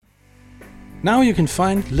Now you can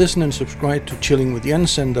find, listen and subscribe to Chilling with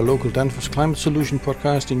Jens and the local Danfoss Climate Solution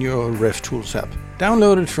podcast in your RefTools app.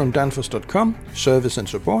 Download it from danfoss.com, service and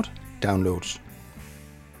support, downloads.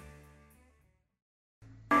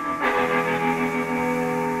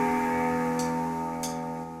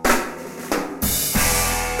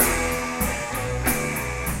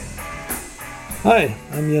 Hi,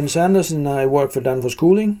 I'm Jens Andersen and I work for Danfoss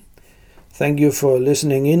Cooling. Thank you for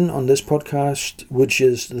listening in on this podcast, which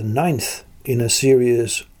is the 9th in a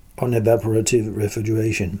series on evaporative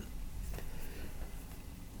refrigeration.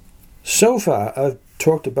 So far, I've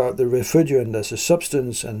talked about the refrigerant as a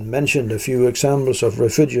substance and mentioned a few examples of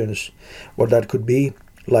refrigerants, what that could be,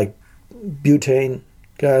 like butane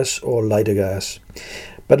gas or lighter gas.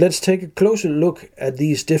 But let's take a closer look at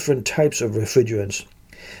these different types of refrigerants,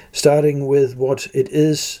 starting with what it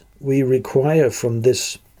is we require from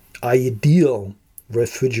this ideal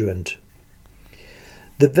refrigerant.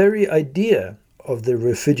 The very idea of the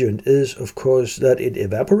refrigerant is, of course, that it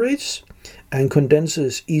evaporates and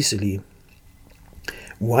condenses easily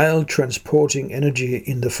while transporting energy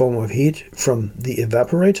in the form of heat from the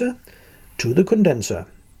evaporator to the condenser.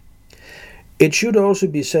 It should also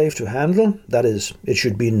be safe to handle, that is, it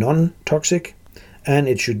should be non-toxic and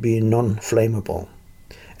it should be non-flammable.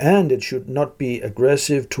 And it should not be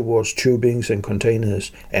aggressive towards tubings and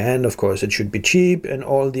containers. And of course it should be cheap and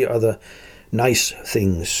all the other nice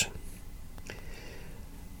things.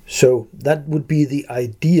 So that would be the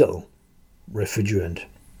ideal refrigerant.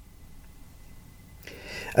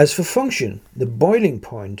 As for function, the boiling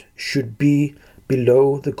point should be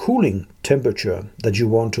below the cooling temperature that you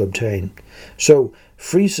want to obtain. So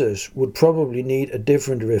freezers would probably need a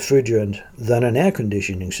different refrigerant than an air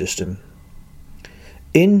conditioning system.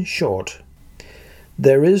 In short,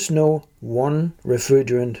 there is no one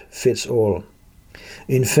refrigerant fits all.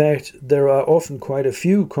 In fact, there are often quite a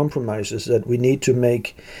few compromises that we need to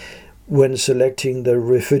make when selecting the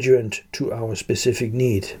refrigerant to our specific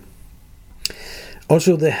need.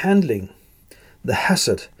 Also, the handling, the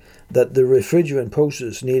hazard that the refrigerant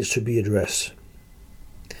poses needs to be addressed.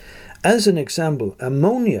 As an example,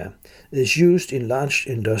 ammonia is used in large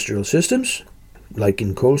industrial systems, like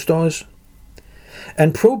in cold stores,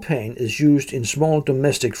 and propane is used in small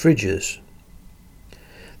domestic fridges.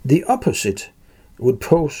 The opposite would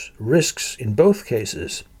pose risks in both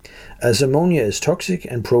cases, as ammonia is toxic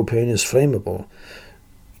and propane is flammable.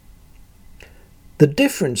 The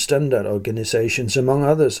different standard organizations, among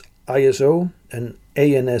others ISO and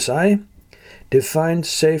ANSI, define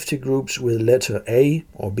safety groups with letter A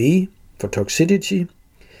or B for toxicity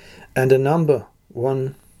and a number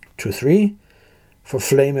 1 to 3 for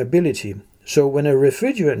flammability. So when a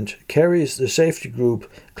refrigerant carries the safety group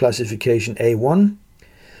classification A1,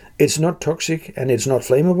 it's not toxic and it's not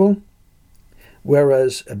flammable,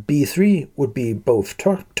 whereas a B3 would be both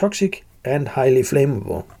toxic and highly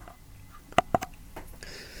flammable.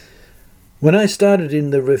 When I started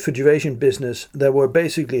in the refrigeration business, there were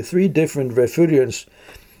basically 3 different refrigerants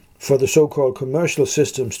for the so-called commercial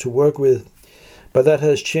systems to work with, but that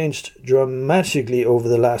has changed dramatically over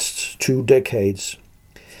the last 2 decades.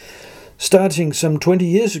 Starting some 20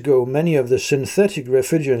 years ago, many of the synthetic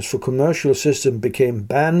refrigerants for commercial systems became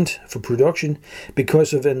banned for production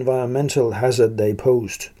because of environmental hazard they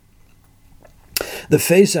posed. The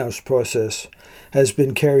phase-out process has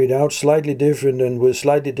been carried out slightly different and with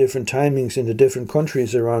slightly different timings in the different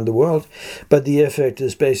countries around the world, but the effect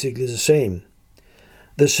is basically the same.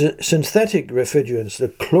 The synthetic refrigerants, the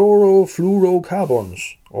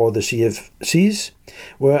chlorofluorocarbons, or the CFCs,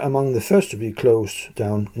 were among the first to be closed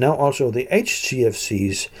down. Now also the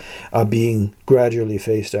HCFCs are being gradually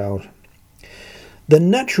phased out. The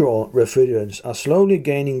natural refrigerants are slowly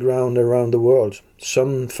gaining ground around the world,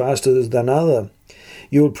 some faster than others.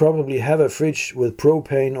 You will probably have a fridge with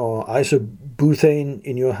propane or isobutane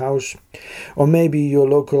in your house, or maybe your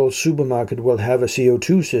local supermarket will have a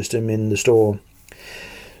CO2 system in the store.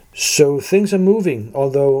 So things are moving,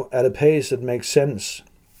 although at a pace that makes sense.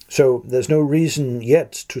 So there's no reason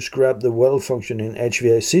yet to scrap the well-functioning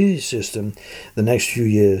HVAC system the next few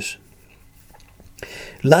years.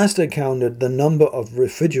 Last I counted the number of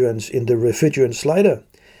refrigerants in the refrigerant slider.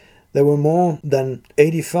 There were more than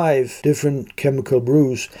 85 different chemical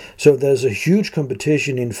brews, so there's a huge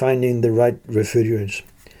competition in finding the right refrigerants.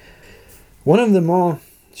 One of the more,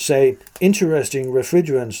 say, interesting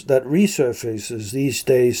refrigerants that resurfaces these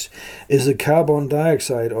days is the carbon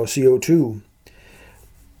dioxide or CO2.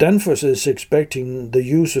 Danfoss is expecting the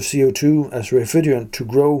use of CO2 as refrigerant to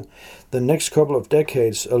grow the next couple of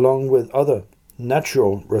decades, along with other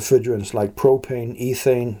natural refrigerants like propane,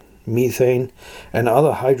 ethane, methane, and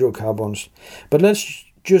other hydrocarbons. But let's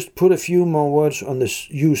just put a few more words on the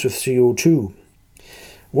use of CO2.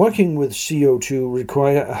 Working with CO2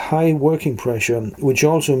 requires a high working pressure, which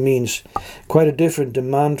also means quite a different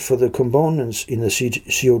demand for the components in the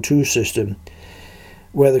CO2 system,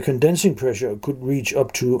 where the condensing pressure could reach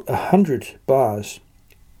up to 100 bars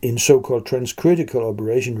in so-called transcritical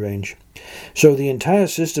operation range. So the entire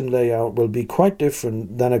system layout will be quite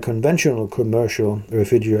different than a conventional commercial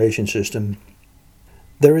refrigeration system.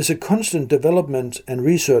 There is a constant development and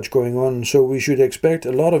research going on, so we should expect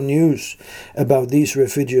a lot of news about these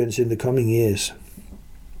refrigerants in the coming years.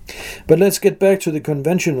 But let's get back to the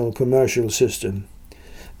conventional commercial system.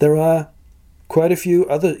 There are quite a few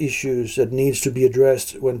other issues that needs to be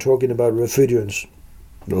addressed when talking about refrigerants,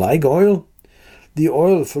 like oil. The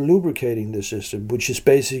oil for lubricating the system, which is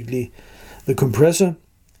basically the compressor,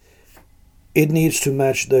 it needs to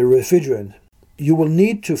match the refrigerant. You will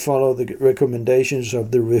need to follow the recommendations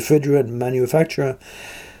of the refrigerant manufacturer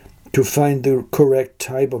to find the correct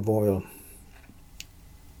type of oil.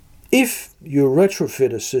 If you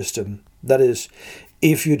retrofit a system, that is,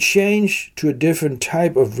 if you change to a different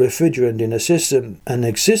type of refrigerant in a system, an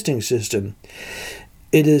existing system,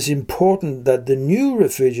 it is important that the new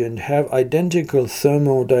refrigerant have identical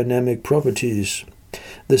thermodynamic properties,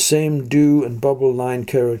 the same dew and bubble line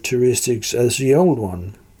characteristics as the old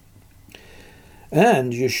one.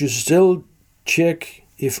 And you should still check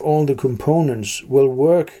if all the components will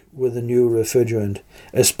work with the new refrigerant,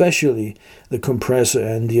 especially the compressor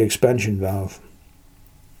and the expansion valve.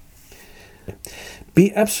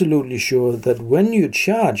 Be absolutely sure that when you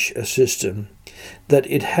charge a system, that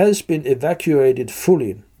it has been evacuated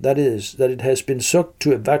fully, that is, that it has been sucked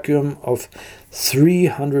to a vacuum of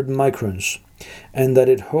 300 microns, and that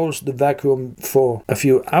it holds the vacuum for a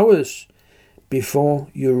few hours before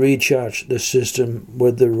you recharge the system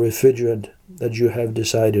with the refrigerant that you have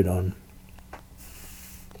decided on.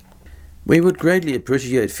 We would greatly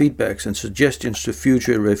appreciate feedbacks and suggestions to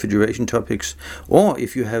future refrigeration topics, or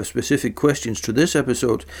if you have specific questions to this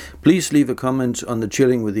episode, please leave a comment on the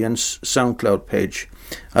Chilling with Jens SoundCloud page.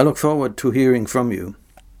 I look forward to hearing from you.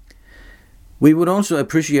 We would also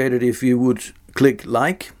appreciate it if you would click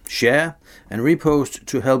like, share, and repost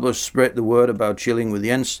to help us spread the word about Chilling with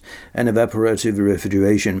Jens and evaporative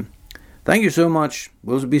refrigeration. Thank you so much.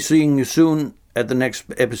 We'll be seeing you soon at the next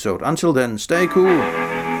episode. Until then, stay cool.